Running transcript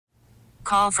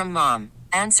call from mom.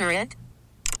 Answer it.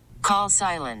 Call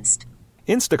silenced.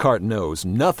 Instacart knows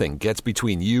nothing gets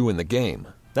between you and the game.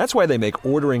 That's why they make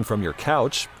ordering from your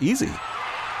couch easy.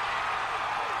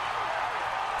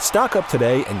 Stock up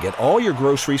today and get all your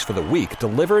groceries for the week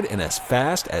delivered in as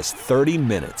fast as 30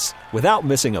 minutes without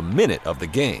missing a minute of the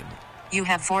game. You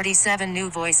have 47 new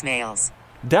voicemails.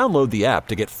 Download the app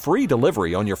to get free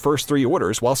delivery on your first 3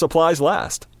 orders while supplies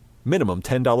last. Minimum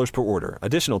 $10 per order.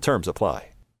 Additional terms apply.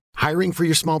 Hiring for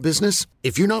your small business?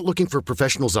 If you're not looking for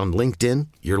professionals on LinkedIn,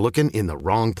 you're looking in the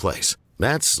wrong place.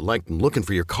 That's like looking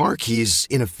for your car keys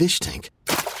in a fish tank.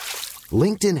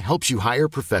 LinkedIn helps you hire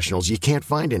professionals you can't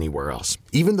find anywhere else,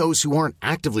 even those who aren't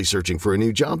actively searching for a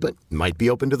new job but might be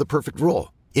open to the perfect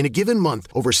role. In a given month,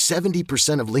 over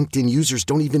 70% of LinkedIn users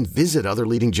don't even visit other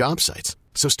leading job sites.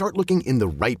 So start looking in the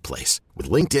right place. With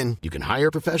LinkedIn, you can hire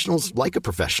professionals like a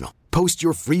professional. Post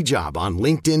your free job on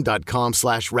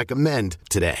linkedin.com/recommend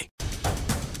today.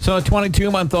 So a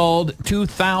 22-month-old,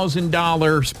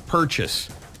 $2,000 purchase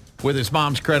with his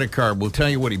mom's credit card. We'll tell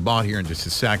you what he bought here in just a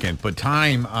second. But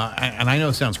time, and I know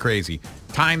it sounds crazy,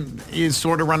 time is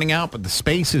sort of running out, but the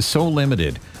space is so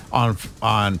limited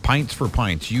on Pints for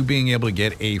Pints, you being able to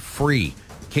get a free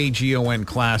KGON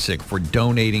Classic for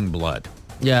donating blood.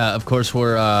 Yeah, of course,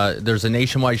 there's a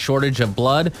nationwide shortage of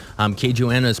blood.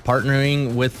 KGON is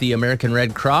partnering with the American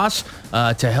Red Cross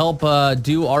to help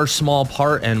do our small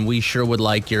part, and we sure would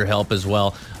like your help as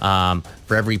well.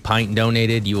 For every pint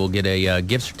donated, you will get a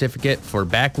gift certificate for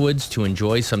Backwoods to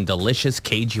enjoy some delicious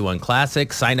KGON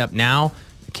Classic. Sign up now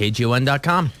at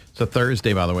KGON.com. It's a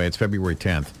Thursday, by the way. It's February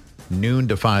 10th. Noon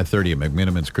to 5:30 at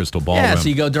McMiniman's Crystal Ballroom. Yeah, so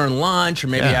you go during lunch or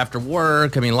maybe after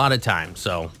work. I mean, a lot of time.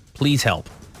 So please help.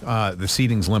 The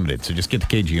seating's limited, so just get to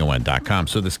KGON.com.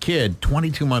 So this kid,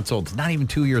 22 months old, it's not even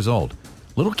 2 years old.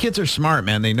 Little kids are smart,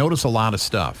 man. They notice a lot of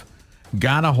stuff.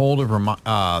 Got a hold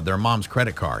of their mom's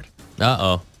credit card.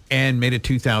 Uh-oh. And made a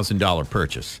 $2,000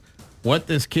 purchase. What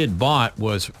this kid bought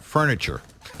was furniture.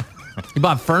 He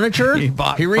bought furniture? He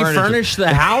refurnished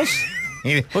the house?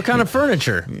 What kind of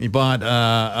furniture? He bought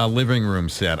a living room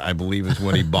set, I believe is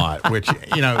what he bought, which,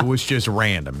 it was just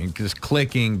random. He was just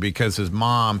clicking because his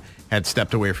mom had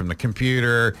stepped away from the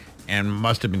computer and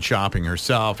must have been shopping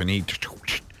herself, and he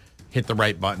hit the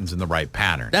right buttons in the right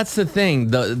pattern. That's the thing.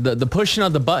 The pushing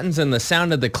of the buttons and the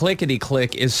sound of the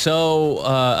clickety-click is so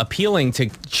appealing to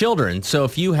children. So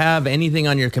if you have anything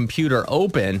on your computer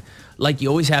open, you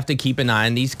always have to keep an eye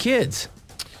on these kids.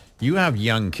 You have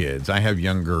young kids. I have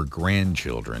younger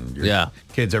grandchildren. Your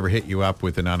kids ever hit you up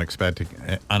with an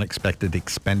unexpected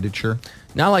expenditure?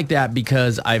 Not like that,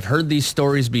 because I've heard these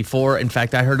stories before. In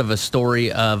fact, I heard of a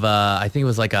story of, I think it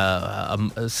was like a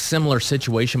similar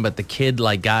situation, but the kid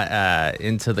got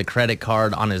into the credit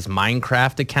card on his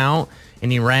Minecraft account,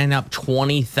 and he ran up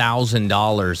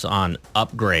 $20,000 on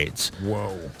upgrades.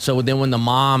 Whoa. So then when the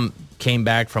mom came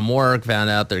back from work, found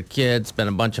out their kid spent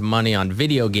a bunch of money on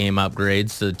video game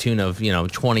upgrades to the tune of,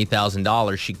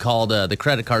 $20,000. She called the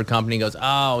credit card company, goes,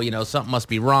 something must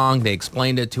be wrong. They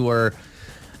explained it to her.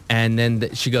 And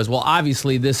then she goes, well,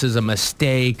 obviously this is a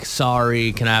mistake.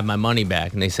 Sorry, can I have my money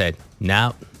back? And they said,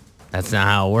 no, that's not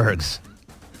how it works.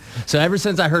 So ever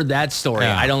since I heard that story,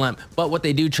 I don't let, but what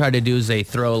they do try to do is they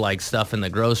throw stuff in the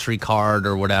grocery cart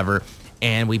or whatever.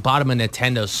 And we bought him a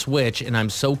Nintendo Switch, and I'm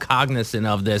so cognizant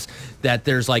of this that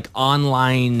there's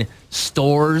online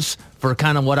stores for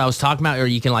kind of what I was talking about, or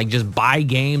you can just buy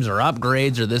games or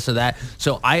upgrades or this or that.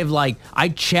 So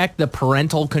I check the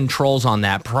parental controls on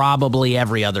that probably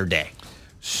every other day.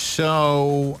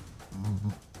 So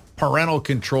parental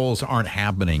controls aren't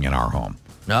happening in our home.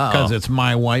 Uh-oh. Because it's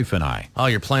my wife and I. Oh,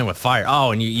 you're playing with fire. Oh,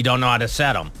 and you don't know how to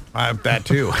set them. That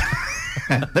too.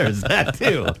 There's that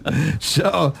too.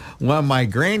 So when my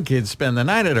grandkids spend the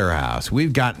night at our house,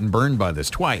 we've gotten burned by this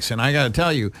twice. And I got to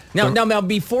tell you. Now,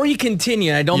 before you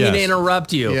continue, I don't mean to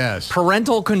interrupt you. Yes.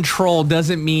 Parental control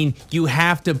doesn't mean you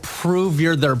have to prove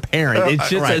you're their parent. It's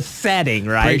just a setting,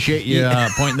 right? Appreciate you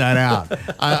pointing that out.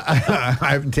 I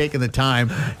haven't taken the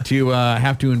time to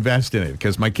have to invest in it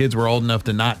because my kids were old enough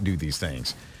to not do these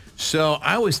things. So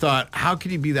I always thought, how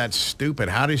could you be that stupid?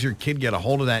 How does your kid get a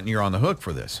hold of that and you're on the hook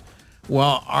for this?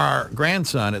 Well, our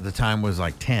grandson at the time was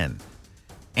 10,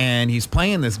 and he's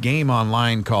playing this game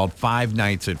online called Five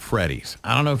Nights at Freddy's.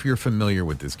 I don't know if you're familiar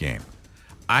with this game.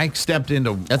 I stepped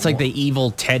into... That's like the evil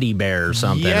teddy bear or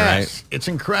something, right? It's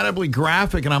incredibly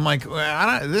graphic, and I'm like,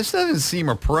 this doesn't seem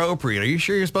appropriate. Are you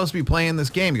sure you're supposed to be playing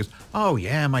this game? He goes, oh,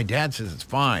 yeah, my dad says it's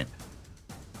fine.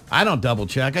 I don't double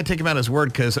check. I take him at his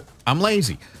word because I'm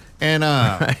lazy. And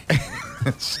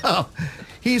so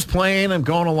he's playing and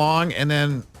going along, and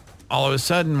then all of a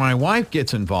sudden my wife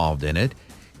gets involved in it,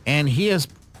 and he has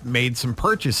made some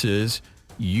purchases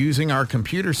using our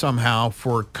computer somehow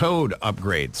for code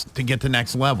upgrades to get to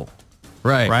next level.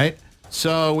 Right?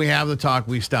 So we have the talk.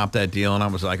 We stopped that deal, and I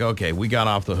was like, okay, we got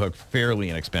off the hook fairly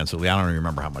inexpensively. I don't even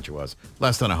remember how much it was.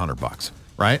 Less than $100,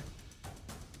 right?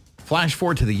 Flash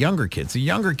forward to the younger kids. The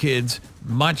younger kids,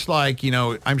 much like,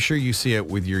 I'm sure you see it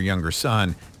with your younger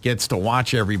son, gets to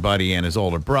watch everybody and his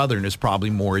older brother and is probably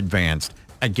more advanced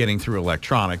at getting through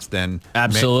electronics than...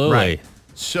 Absolutely. Right.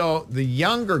 So the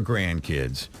younger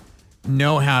grandkids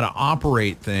know how to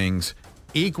operate things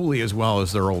equally as well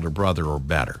as their older brother or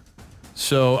better.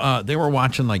 So they were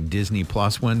watching like Disney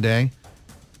Plus one day,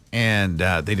 and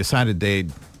they decided they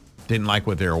didn't like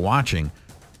what they were watching.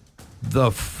 The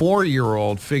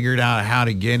 4-year-old figured out how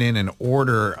to get in and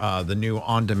order the new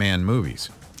on-demand movies.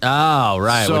 Oh,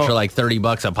 right, So- which are like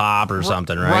 $30 a pop or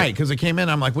something, right? Right, because it came in.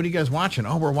 I'm like, what are you guys watching?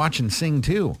 Oh, we're watching Sing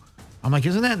 2. I'm like,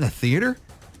 isn't that in the theater?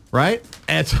 Right?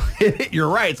 And it's, you're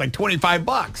right. It's like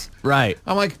 $25. Right.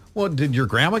 I'm like, well, did your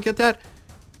grandma get that?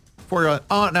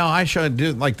 Oh, no, I should do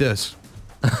it like this.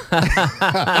 It's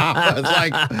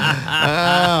like,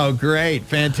 oh, great.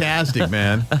 Fantastic,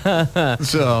 man.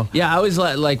 So, Yeah, I always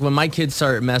like when my kids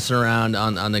start messing around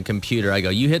on the computer, I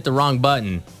go, you hit the wrong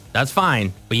button. That's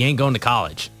fine, but you ain't going to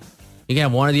college. You can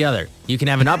have one or the other. You can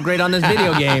have an upgrade on this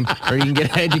video game, or you can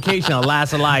get an education that'll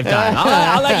last a lifetime.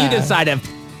 I'll let you decide if...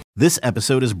 This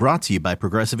episode is brought to you by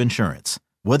Progressive Insurance.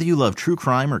 Whether you love true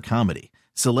crime or comedy,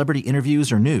 celebrity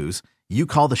interviews or news, you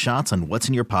call the shots on what's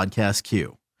in your podcast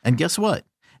queue. And guess what?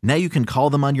 Now you can call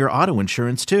them on your auto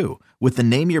insurance too with the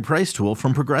Name Your Price tool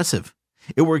from Progressive.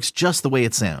 It works just the way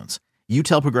it sounds. You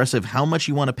tell Progressive how much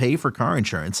you want to pay for car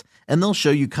insurance, and they'll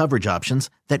show you coverage options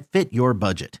that fit your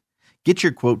budget. Get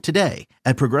your quote today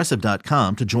at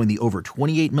Progressive.com to join the over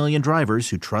 28 million drivers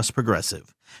who trust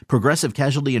Progressive. Progressive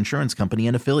Casualty Insurance Company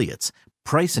and Affiliates.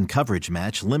 Price and coverage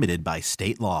match limited by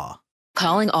state law.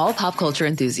 Calling all pop culture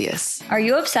enthusiasts. Are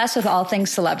you obsessed with all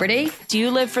things celebrity? Do you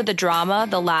live for the drama,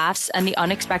 the laughs, and the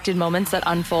unexpected moments that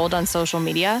unfold on social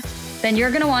media? Then you're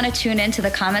going to want to tune in to the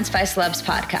Comments by Celebs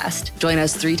podcast. Join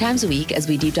us 3 times a week as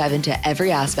we deep dive into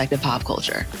every aspect of pop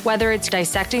culture. Whether it's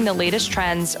dissecting the latest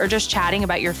trends or just chatting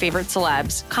about your favorite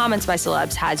celebs, Comments by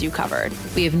Celebs has you covered.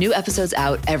 We have new episodes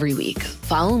out every week.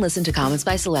 Follow and listen to Comments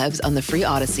by Celebs on the free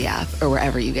Odyssey app or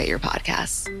wherever you get your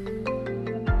podcasts.